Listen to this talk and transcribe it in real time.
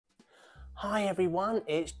Hi everyone,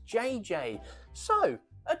 it's JJ. So,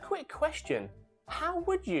 a quick question. How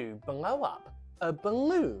would you blow up a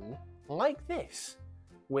balloon like this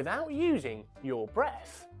without using your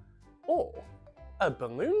breath or a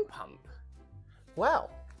balloon pump? Well,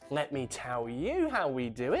 let me tell you how we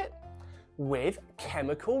do it with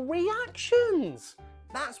chemical reactions.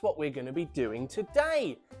 That's what we're going to be doing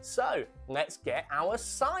today. So, let's get our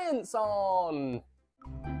science on.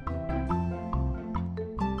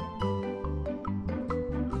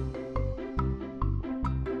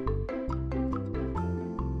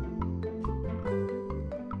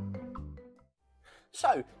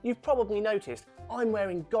 So, you've probably noticed I'm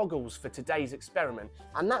wearing goggles for today's experiment,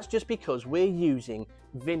 and that's just because we're using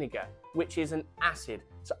vinegar, which is an acid.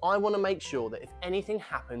 So I want to make sure that if anything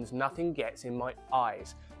happens, nothing gets in my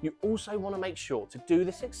eyes. You also want to make sure to do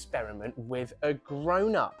this experiment with a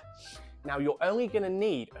grown-up. Now, you're only going to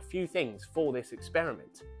need a few things for this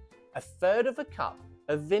experiment. 1/3 of a cup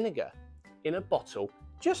of vinegar in a bottle,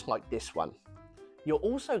 just like this one. You're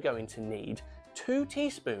also going to need 2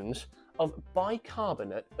 teaspoons of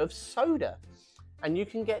bicarbonate of soda, and you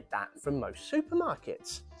can get that from most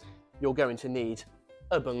supermarkets. You're going to need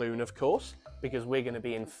a balloon, of course, because we're going to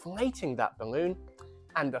be inflating that balloon,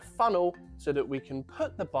 and a funnel so that we can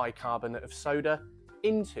put the bicarbonate of soda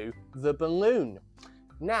into the balloon.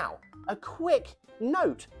 Now, a quick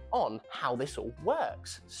note on how this all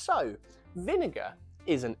works. So, vinegar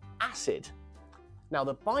is an acid. Now,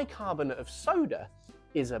 the bicarbonate of soda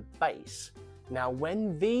is a base. Now,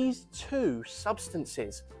 when these two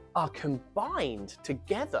substances are combined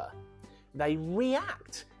together, they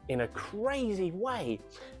react in a crazy way.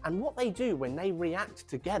 And what they do when they react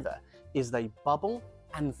together is they bubble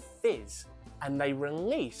and fizz, and they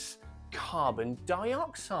release carbon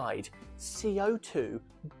dioxide, CO2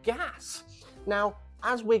 gas. Now,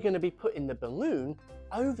 as we're going to be putting the balloon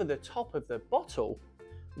over the top of the bottle,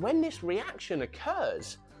 when this reaction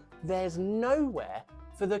occurs, there's nowhere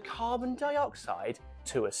for the carbon dioxide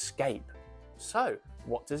to escape. So,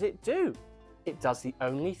 what does it do? It does the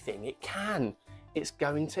only thing it can. It's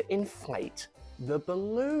going to inflate the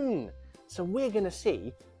balloon. So we're going to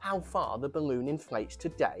see how far the balloon inflates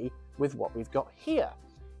today with what we've got here.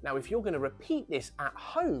 Now, if you're going to repeat this at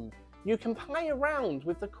home, you can play around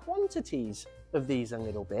with the quantities of these a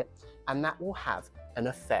little bit, and that will have an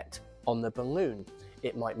effect on the balloon.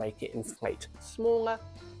 It might make it inflate smaller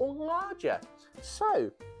or larger. So,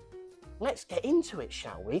 let's get into it,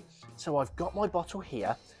 shall we? So I've got my bottle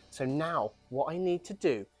here. So now what I need to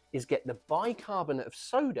do is get the bicarbonate of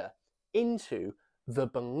soda into the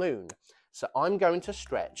balloon. So I'm going to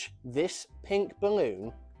stretch this pink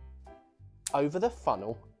balloon over the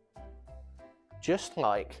funnel, just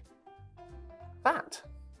like that.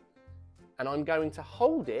 And I'm going to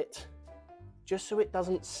hold it just so it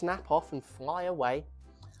doesn't snap off and fly away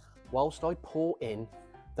whilst I pour in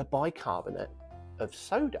the bicarbonate of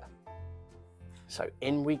soda. So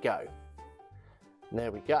in we go.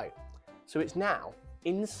 There we go. So it's now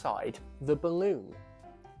inside the balloon.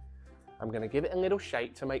 I'm going to give it a little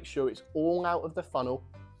shake to make sure it's all out of the funnel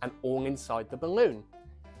and all inside the balloon.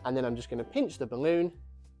 And then I'm just going to pinch the balloon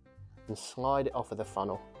and slide it off of the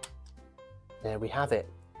funnel. There we have it.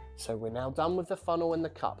 So we're now done with the funnel and the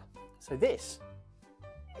cup. So this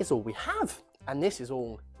is all we have, and this is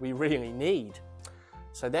all we really need.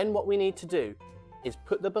 So then what we need to do is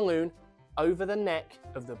put the balloon over the neck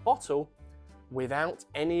of the bottle without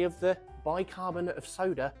any of the bicarbonate of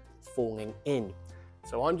soda falling in.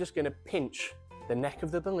 So I'm just going to pinch the neck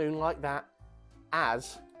of the balloon like that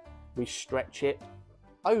as we stretch it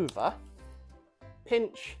over,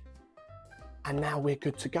 pinch, and now we're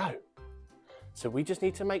good to go. So we just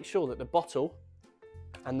need to make sure that the bottle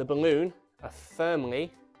and the balloon are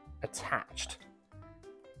firmly attached.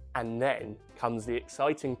 And then comes the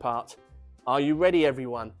exciting part. Are you ready,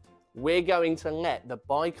 everyone? We're going to let the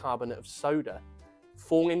bicarbonate of soda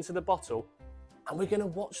fall into the bottle, and we're going to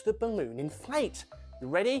watch the balloon inflate. You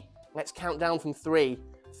ready? Let's count down from 3.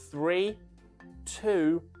 3,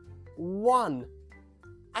 2, 1.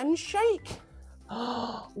 And shake.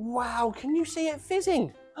 Wow, can you see it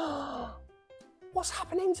fizzing? What's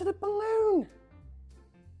happening to the balloon?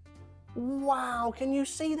 Wow, can you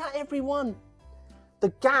see that, everyone? The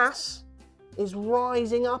gas is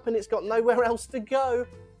rising up and it's got nowhere else to go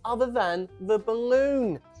other than the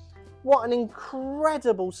balloon. What an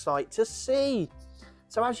incredible sight to see.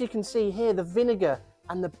 So as you can see here, the vinegar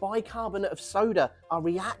and the bicarbonate of soda are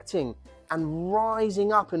reacting and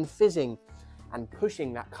rising up and fizzing and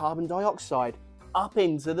pushing that carbon dioxide up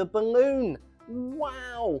into the balloon.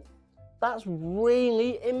 Wow, that's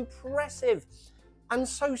really impressive. and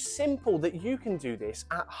so simple that you can do this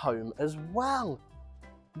at home as well.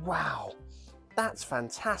 Wow, that's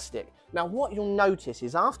fantastic. Now what you'll notice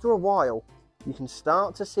is after a while, you can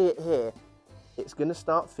start to see it here, it's going to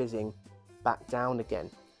start fizzing back down again.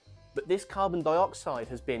 But this carbon dioxide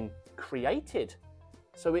has been created,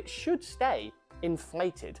 so it should stay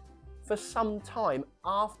inflated for some time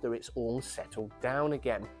after it's all settled down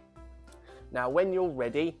again. Now when you're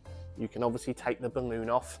ready, you can obviously take the balloon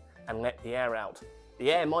off and let the air out.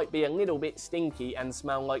 The air might be a little bit stinky and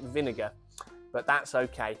smell like vinegar, but that's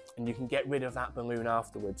okay, and you can get rid of that balloon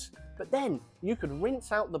afterwards. But then you could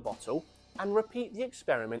rinse out the bottle and repeat the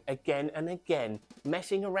experiment again and again,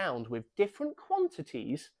 messing around with different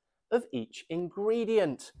quantities of each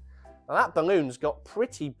ingredient. Now that balloon's got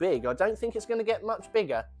pretty big. I don't think it's going to get much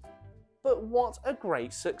bigger. But what a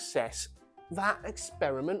great success that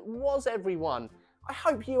experiment was, everyone. I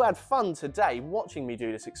hope you had fun today watching me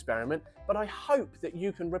do this experiment, but I hope that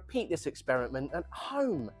you can repeat this experiment at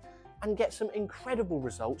home and get some incredible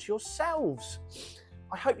results yourselves.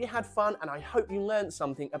 I hope you had fun, and I hope you learned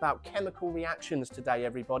something about chemical reactions today,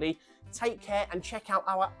 everybody. Take care and check out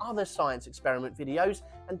our other science experiment videos,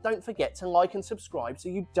 and don't forget to like and subscribe so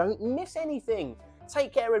you don't miss anything.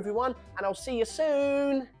 Take care, everyone, and I'll see you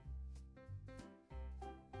soon.